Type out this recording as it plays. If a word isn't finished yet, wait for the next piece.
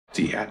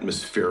The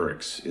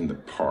atmospherics in the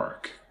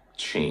park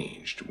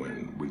changed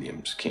when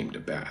Williams came to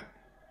bat.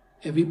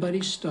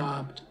 Everybody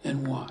stopped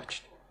and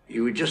watched.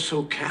 You were just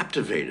so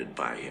captivated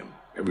by him.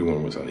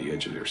 Everyone was on the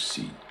edge of their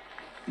seat.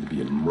 There'd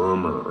be a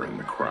murmur in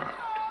the crowd,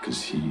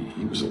 because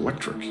he was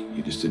electric.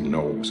 You just didn't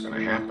know what was going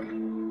to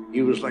happen.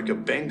 He was like a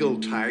Bengal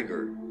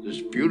tiger, this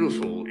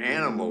beautiful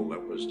animal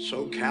that was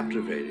so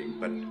captivating,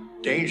 but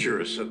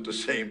dangerous at the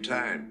same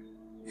time.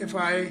 If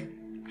I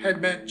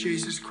had met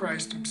Jesus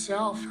Christ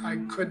himself, I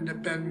couldn't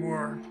have been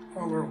more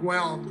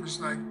overwhelmed. It was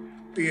like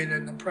being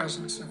in the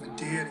presence of a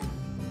deity.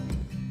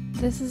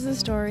 This is a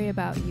story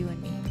about you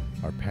and me.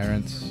 Our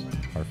parents,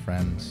 our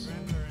friends,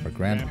 our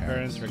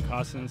grandparents, our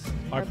cousins,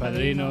 our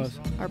padrinos,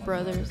 our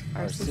brothers,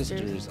 our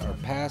sisters, our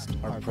past,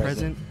 our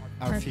present,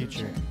 our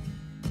future.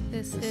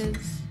 This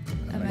is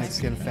a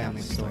Mexican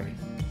family story.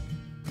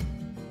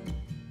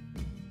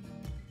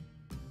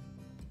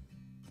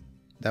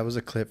 That was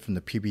a clip from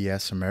the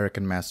PBS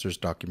American Masters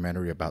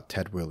documentary about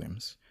Ted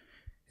Williams.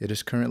 It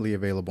is currently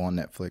available on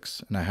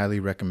Netflix, and I highly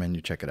recommend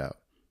you check it out.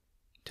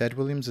 Ted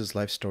Williams'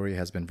 life story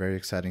has been very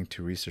exciting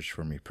to research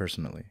for me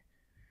personally.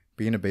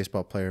 Being a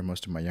baseball player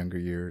most of my younger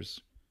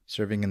years,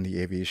 serving in the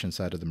aviation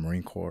side of the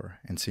Marine Corps,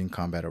 and seeing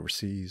combat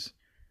overseas,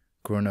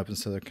 growing up in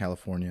Southern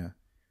California,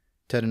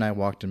 Ted and I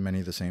walked in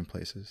many of the same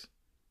places.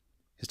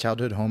 His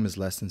childhood home is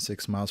less than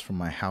 6 miles from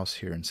my house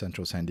here in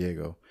central San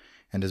Diego,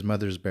 and his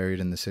mother is buried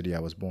in the city I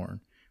was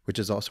born, which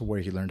is also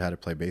where he learned how to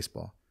play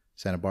baseball,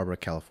 Santa Barbara,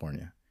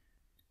 California.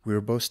 We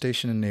were both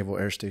stationed in Naval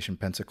Air Station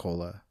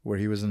Pensacola, where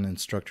he was an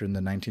instructor in the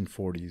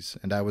 1940s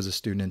and I was a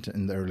student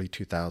in the early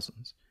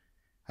 2000s.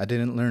 I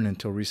didn't learn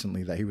until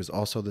recently that he was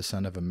also the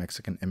son of a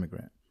Mexican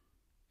immigrant.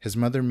 His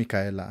mother,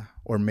 Micaela,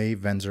 or May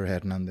Venzer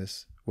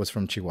Hernandez, was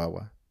from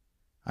Chihuahua.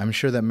 I'm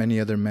sure that many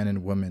other men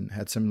and women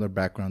had similar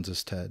backgrounds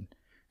as Ted,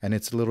 and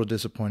it's a little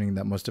disappointing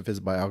that most of his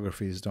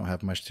biographies don't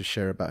have much to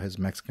share about his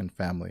Mexican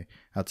family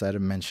outside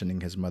of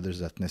mentioning his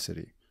mother's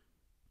ethnicity.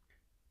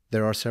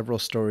 There are several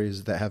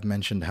stories that have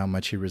mentioned how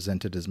much he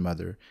resented his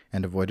mother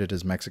and avoided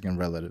his Mexican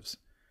relatives,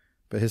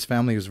 but his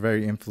family was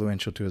very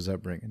influential to his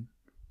upbringing.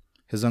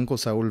 His uncle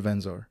Saul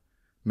Venzor,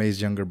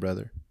 May's younger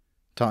brother,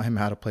 taught him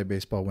how to play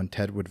baseball when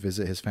Ted would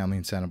visit his family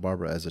in Santa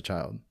Barbara as a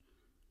child.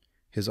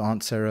 His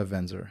aunt Sarah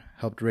Venzor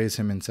helped raise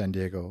him in San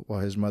Diego while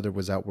his mother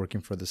was out working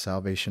for the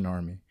Salvation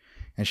Army,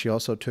 and she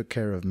also took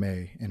care of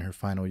May in her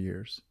final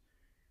years.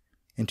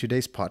 In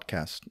today's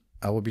podcast,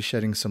 I will be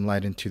shedding some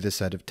light into this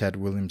side of Ted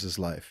Williams'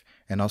 life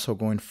and also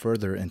going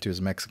further into his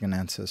Mexican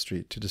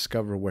ancestry to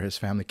discover where his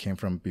family came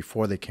from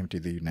before they came to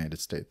the United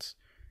States.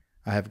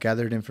 I have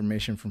gathered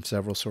information from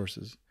several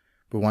sources,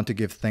 but want to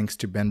give thanks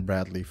to Ben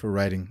Bradley for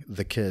writing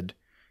The Kid,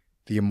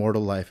 The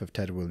Immortal Life of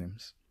Ted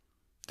Williams.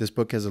 This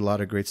book has a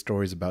lot of great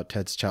stories about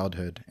Ted's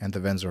childhood and the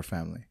Venzor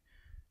family.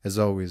 As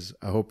always,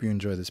 I hope you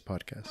enjoy this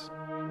podcast.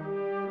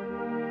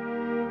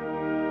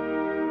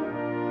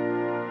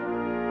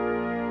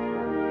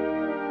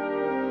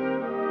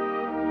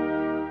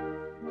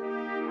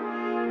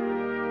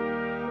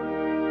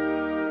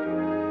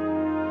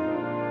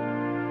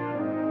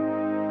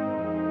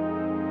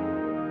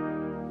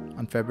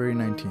 On February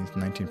 19,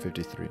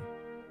 1953,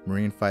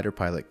 Marine fighter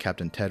pilot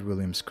Captain Ted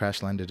Williams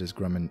crash-landed his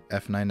Grumman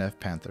F-9F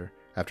Panther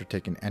after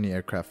taking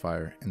anti-aircraft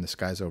fire in the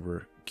skies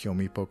over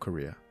Kyomipo,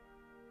 Korea.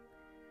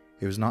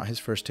 It was not his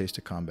first taste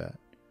of combat,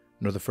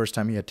 nor the first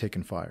time he had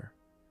taken fire.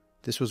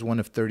 This was one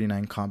of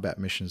 39 combat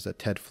missions that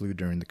Ted flew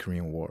during the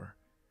Korean War.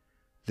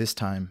 This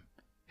time,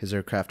 his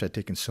aircraft had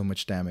taken so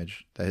much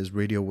damage that his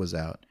radio was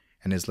out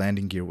and his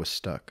landing gear was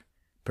stuck,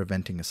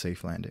 preventing a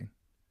safe landing.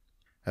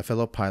 A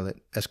fellow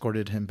pilot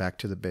escorted him back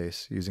to the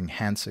base using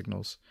hand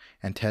signals,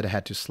 and Ted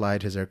had to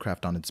slide his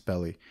aircraft on its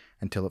belly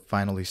until it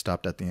finally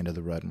stopped at the end of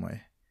the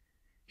runway.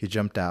 He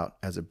jumped out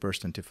as it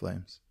burst into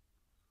flames.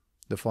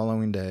 The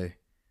following day,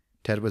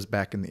 Ted was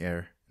back in the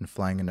air and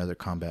flying another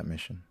combat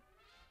mission.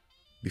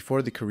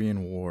 Before the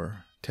Korean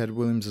War, Ted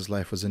Williams'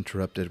 life was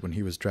interrupted when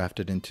he was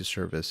drafted into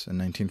service in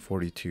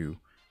 1942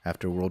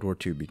 after World War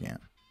II began.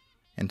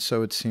 And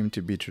so it seemed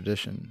to be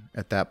tradition,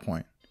 at that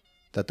point,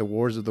 that the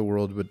wars of the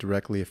world would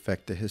directly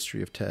affect the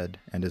history of Ted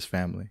and his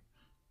family.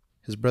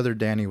 His brother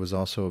Danny was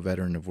also a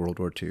veteran of World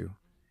War II,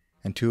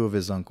 and two of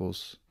his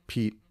uncles,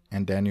 Pete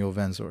and Daniel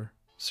Venzor,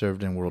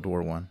 served in World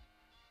War I.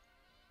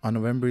 On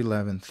November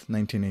 11,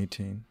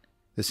 1918,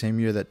 the same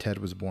year that Ted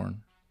was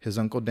born, his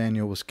uncle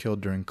Daniel was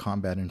killed during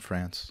combat in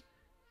France.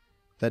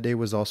 That day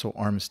was also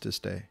Armistice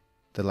Day,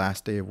 the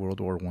last day of World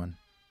War I.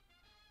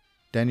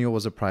 Daniel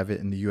was a private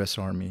in the U.S.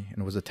 Army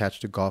and was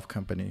attached to Golf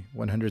Company,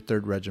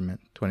 103rd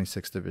Regiment,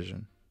 26th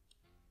Division.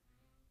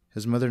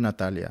 His mother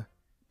Natalia,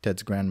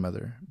 Ted's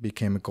grandmother,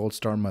 became a Gold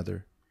Star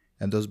mother,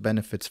 and those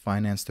benefits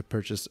financed the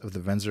purchase of the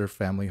Venzor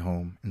family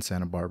home in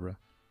Santa Barbara.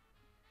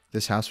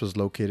 This house was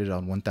located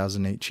on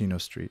 1008 Chino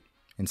Street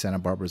in Santa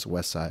Barbara's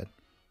west side.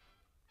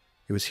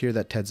 It was here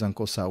that Ted's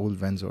uncle Saul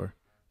Venzor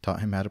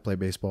taught him how to play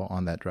baseball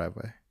on that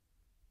driveway.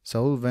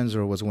 Saul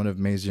Venzor was one of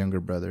May's younger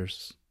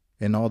brothers.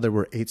 In all, there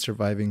were 8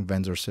 surviving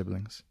Venzor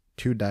siblings.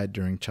 2 died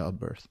during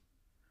childbirth.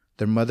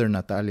 Their mother,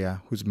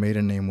 Natalia, whose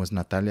maiden name was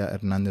Natalia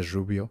Hernandez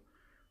Rubio,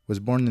 was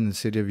born in the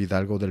city of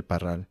Hidalgo del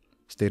Parral,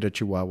 state of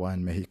Chihuahua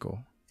in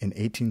Mexico, in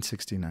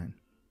 1869.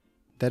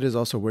 That is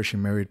also where she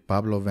married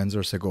Pablo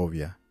Venzor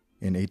Segovia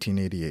in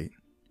 1888.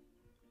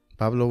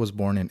 Pablo was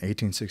born in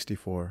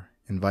 1864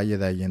 in Valle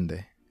de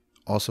Allende,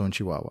 also in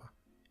Chihuahua,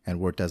 and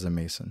worked as a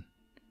mason.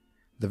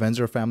 The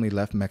Venzor family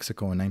left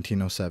Mexico in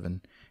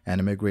 1907 and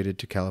immigrated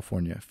to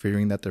California,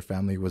 fearing that their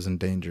family was in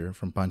danger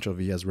from Pancho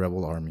Villa's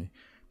rebel army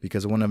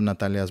because one of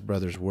Natalia's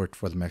brothers worked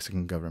for the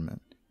Mexican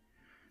government.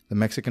 The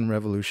Mexican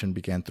Revolution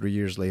began 3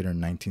 years later in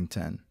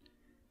 1910.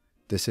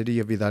 The city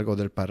of Hidalgo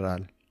del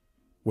Parral,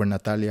 where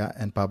Natalia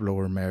and Pablo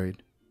were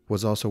married,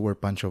 was also where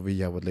Pancho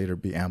Villa would later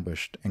be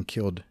ambushed and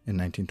killed in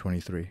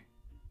 1923.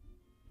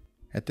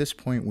 At this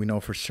point, we know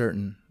for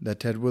certain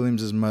that Ted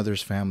Williams'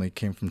 mother's family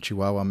came from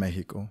Chihuahua,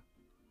 Mexico.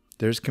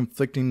 There's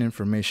conflicting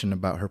information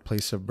about her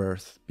place of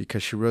birth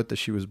because she wrote that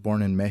she was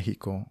born in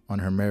Mexico on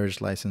her marriage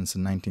license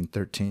in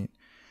 1913,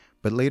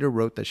 but later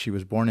wrote that she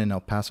was born in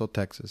El Paso,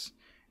 Texas,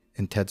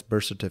 in Ted's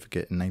birth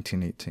certificate in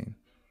 1918.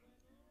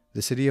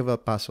 The city of El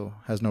Paso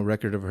has no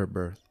record of her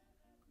birth.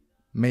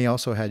 May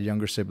also had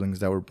younger siblings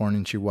that were born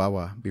in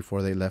Chihuahua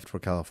before they left for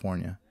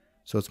California,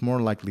 so it's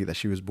more likely that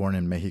she was born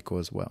in Mexico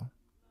as well.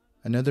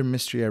 Another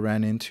mystery I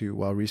ran into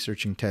while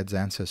researching Ted's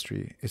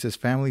ancestry is his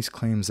family's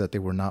claims that they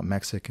were not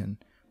Mexican,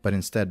 but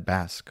instead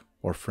Basque,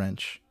 or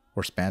French,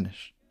 or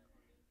Spanish.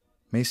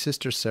 May's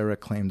sister Sarah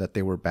claimed that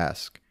they were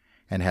Basque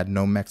and had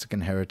no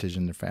Mexican heritage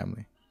in their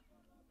family.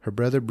 Her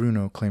brother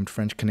Bruno claimed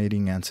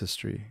French-Canadian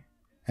ancestry,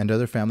 and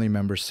other family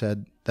members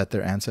said that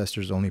their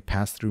ancestors only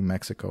passed through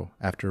Mexico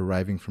after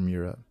arriving from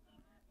Europe,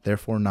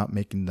 therefore not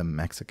making them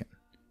Mexican.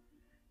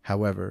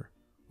 However,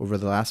 over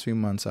the last few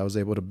months I was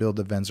able to build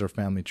the Venzor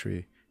family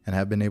tree and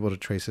have been able to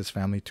trace his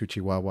family to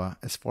Chihuahua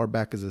as far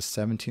back as the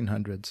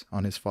 1700s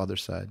on his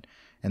father's side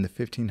and the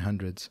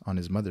 1500s on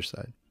his mother's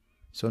side.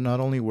 So not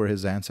only were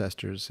his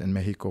ancestors in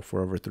Mexico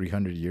for over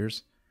 300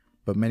 years,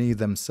 but many of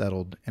them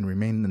settled and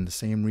remained in the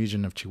same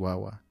region of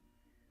Chihuahua.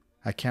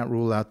 I can't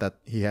rule out that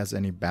he has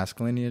any Basque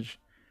lineage,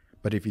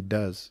 but if he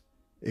does,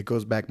 it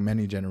goes back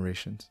many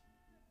generations.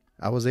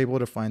 I was able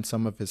to find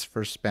some of his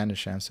first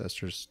Spanish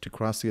ancestors to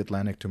cross the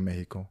Atlantic to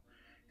Mexico,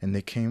 and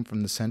they came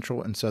from the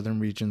central and southern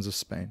regions of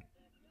Spain,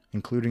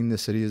 including the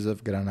cities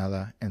of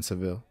Granada and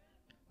Seville.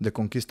 The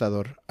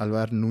conquistador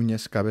Alvar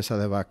Núñez Cabeza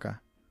de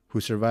Vaca, who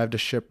survived a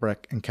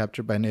shipwreck and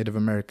captured by Native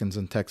Americans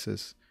in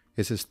Texas,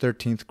 is his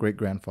 13th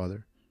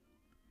great-grandfather.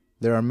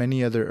 There are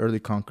many other early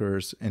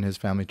conquerors in his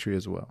family tree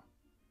as well.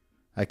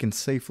 I can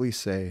safely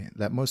say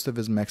that most of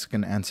his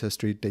Mexican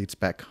ancestry dates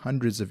back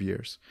hundreds of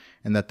years,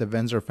 and that the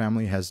Venzor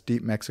family has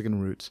deep Mexican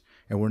roots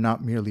and were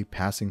not merely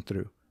passing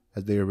through,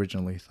 as they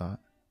originally thought.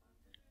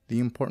 The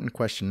important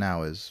question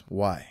now is,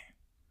 why?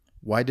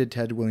 Why did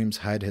Ted Williams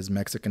hide his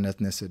Mexican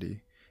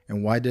ethnicity,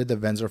 and why did the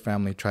Venzor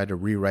family try to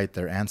rewrite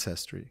their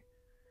ancestry?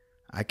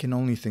 I can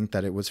only think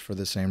that it was for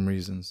the same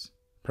reasons: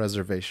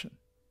 preservation.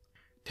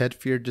 Ted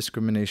feared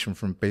discrimination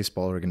from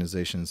baseball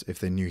organizations if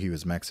they knew he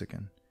was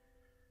Mexican.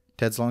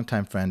 Ted's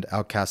longtime friend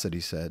Al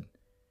Cassidy said,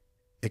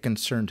 "It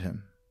concerned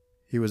him.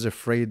 He was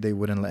afraid they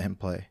wouldn't let him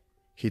play.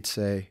 He'd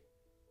say,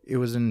 'It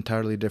was an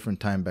entirely different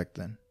time back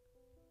then.'"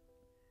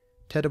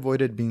 Ted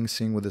avoided being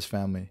seen with his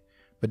family,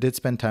 but did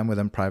spend time with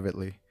them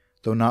privately,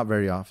 though not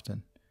very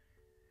often.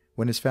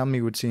 When his family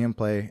would see him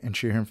play and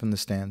cheer him from the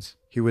stands,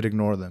 he would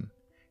ignore them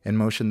and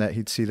motion that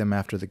he'd see them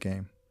after the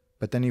game,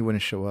 but then he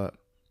wouldn't show up.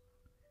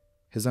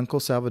 His uncle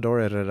Salvador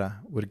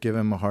Herrera would give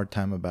him a hard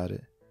time about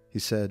it. He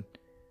said,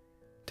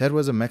 "Ted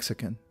was a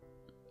Mexican.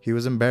 He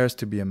was embarrassed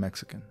to be a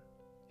Mexican.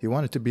 He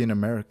wanted to be an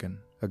American,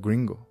 a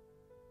gringo."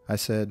 I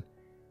said,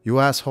 "You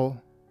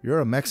asshole, you're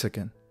a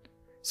Mexican.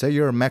 Say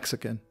you're a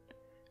Mexican,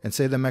 and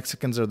say the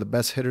Mexicans are the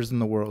best hitters in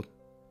the world."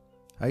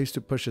 I used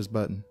to push his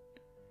button.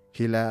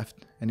 He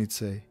laughed, and he'd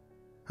say,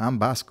 "I'm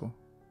Basco."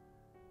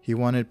 He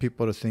wanted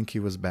people to think he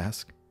was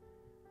Basque,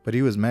 but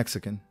he was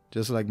Mexican,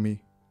 just like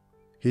me.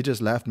 He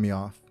just laughed me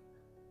off.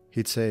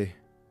 He'd say,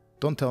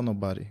 "Don't tell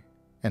nobody,"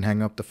 and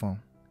hang up the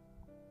phone.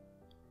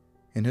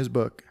 In his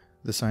book,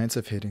 The Science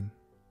of Hitting,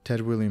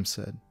 Ted Williams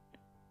said,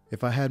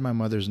 "If I had my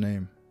mother's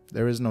name,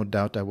 there is no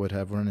doubt I would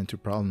have run into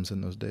problems in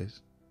those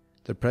days.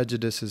 The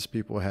prejudices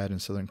people had in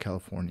Southern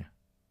California."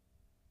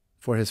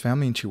 For his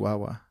family in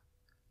Chihuahua,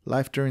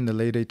 life during the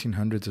late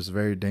 1800s was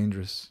very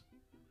dangerous.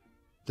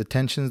 The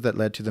tensions that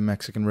led to the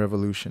Mexican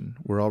Revolution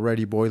were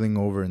already boiling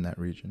over in that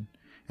region,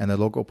 and the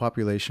local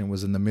population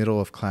was in the middle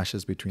of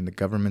clashes between the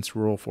government's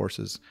rural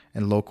forces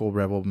and local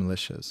rebel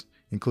militias,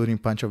 including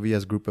Pancho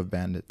Villa's group of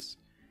bandits.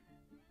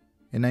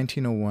 In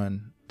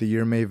 1901, the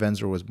year May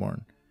Venzor was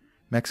born,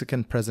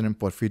 Mexican President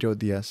Porfirio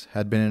Diaz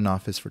had been in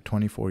office for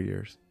 24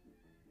 years.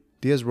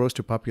 Diaz rose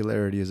to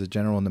popularity as a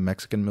general in the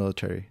Mexican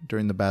military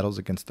during the battles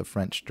against the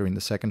French during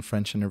the Second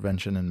French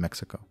Intervention in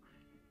Mexico.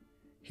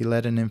 He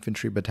led an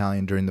infantry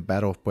battalion during the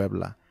Battle of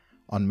Puebla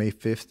on May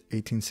 5,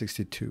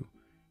 1862,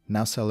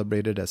 now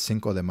celebrated as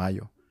Cinco de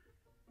Mayo.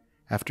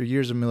 After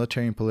years of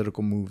military and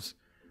political moves,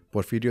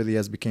 Porfirio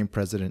Diaz became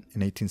president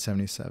in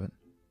 1877.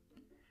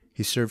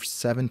 He served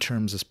 7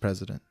 terms as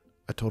president,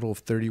 a total of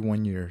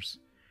 31 years,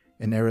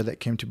 an era that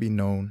came to be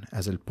known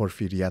as El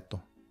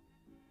Porfiriato.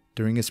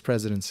 During his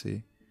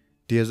presidency,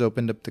 Diaz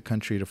opened up the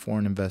country to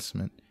foreign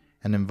investment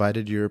and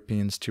invited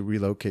Europeans to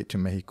relocate to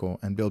Mexico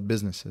and build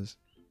businesses.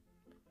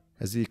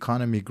 As the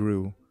economy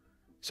grew,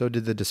 so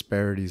did the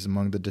disparities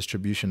among the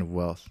distribution of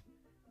wealth.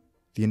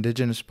 The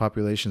indigenous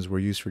populations were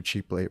used for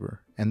cheap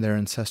labor, and their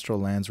ancestral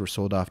lands were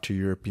sold off to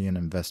European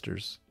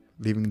investors,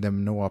 leaving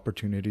them no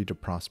opportunity to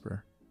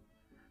prosper.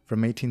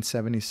 From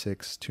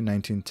 1876 to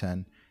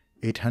 1910,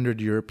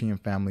 800 European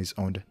families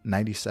owned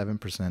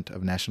 97%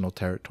 of national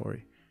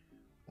territory.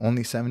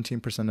 Only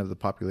 17% of the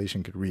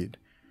population could read,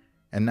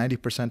 and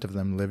 90% of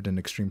them lived in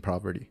extreme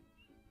poverty.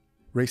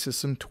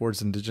 Racism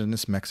towards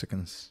indigenous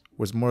Mexicans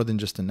was more than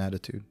just an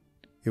attitude.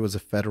 It was a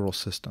federal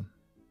system.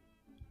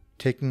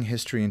 Taking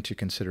history into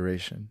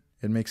consideration,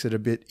 it makes it a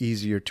bit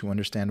easier to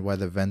understand why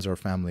the Venzor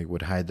family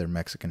would hide their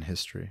Mexican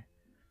history.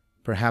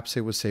 Perhaps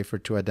it was safer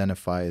to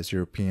identify as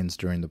Europeans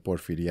during the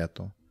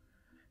Porfiriato.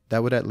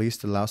 That would at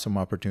least allow some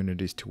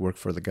opportunities to work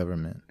for the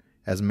government,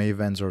 as May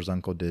Venzor's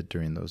uncle did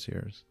during those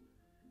years.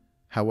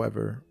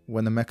 However,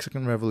 when the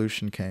Mexican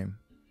Revolution came,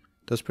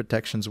 those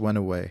protections went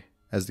away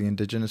as the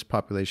indigenous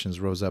populations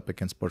rose up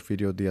against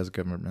Porfirio Diaz's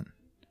government.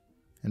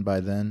 And by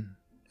then,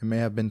 it may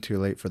have been too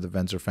late for the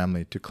Venzor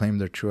family to claim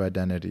their true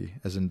identity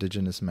as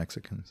indigenous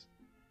Mexicans.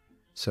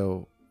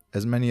 So,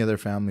 as many other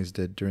families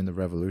did during the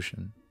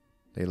Revolution,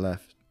 they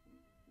left.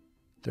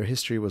 Their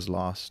history was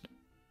lost,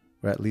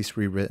 or at least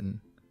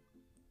rewritten,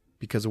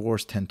 because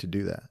wars tend to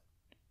do that.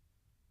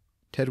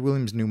 Ted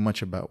Williams knew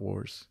much about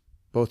wars,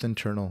 both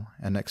internal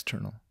and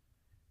external.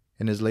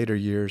 In his later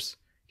years,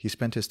 he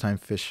spent his time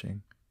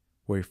fishing,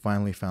 where he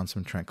finally found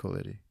some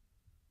tranquility.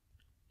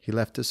 He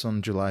left us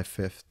on July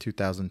 5th,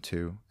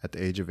 2002, at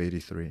the age of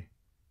 83.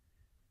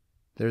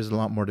 There is a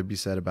lot more to be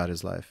said about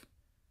his life,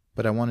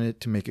 but I wanted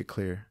to make it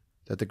clear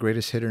that the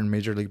greatest hitter in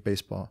Major League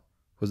Baseball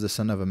was the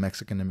son of a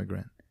Mexican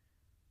immigrant,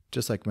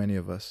 just like many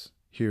of us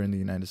here in the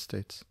United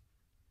States.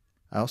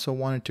 I also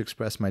wanted to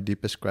express my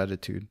deepest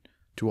gratitude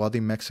to all the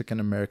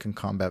Mexican-American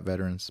combat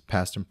veterans,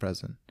 past and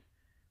present.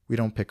 We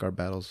don't pick our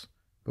battles,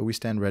 but we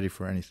stand ready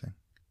for anything.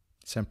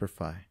 Semper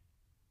Fi.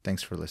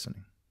 Thanks for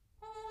listening.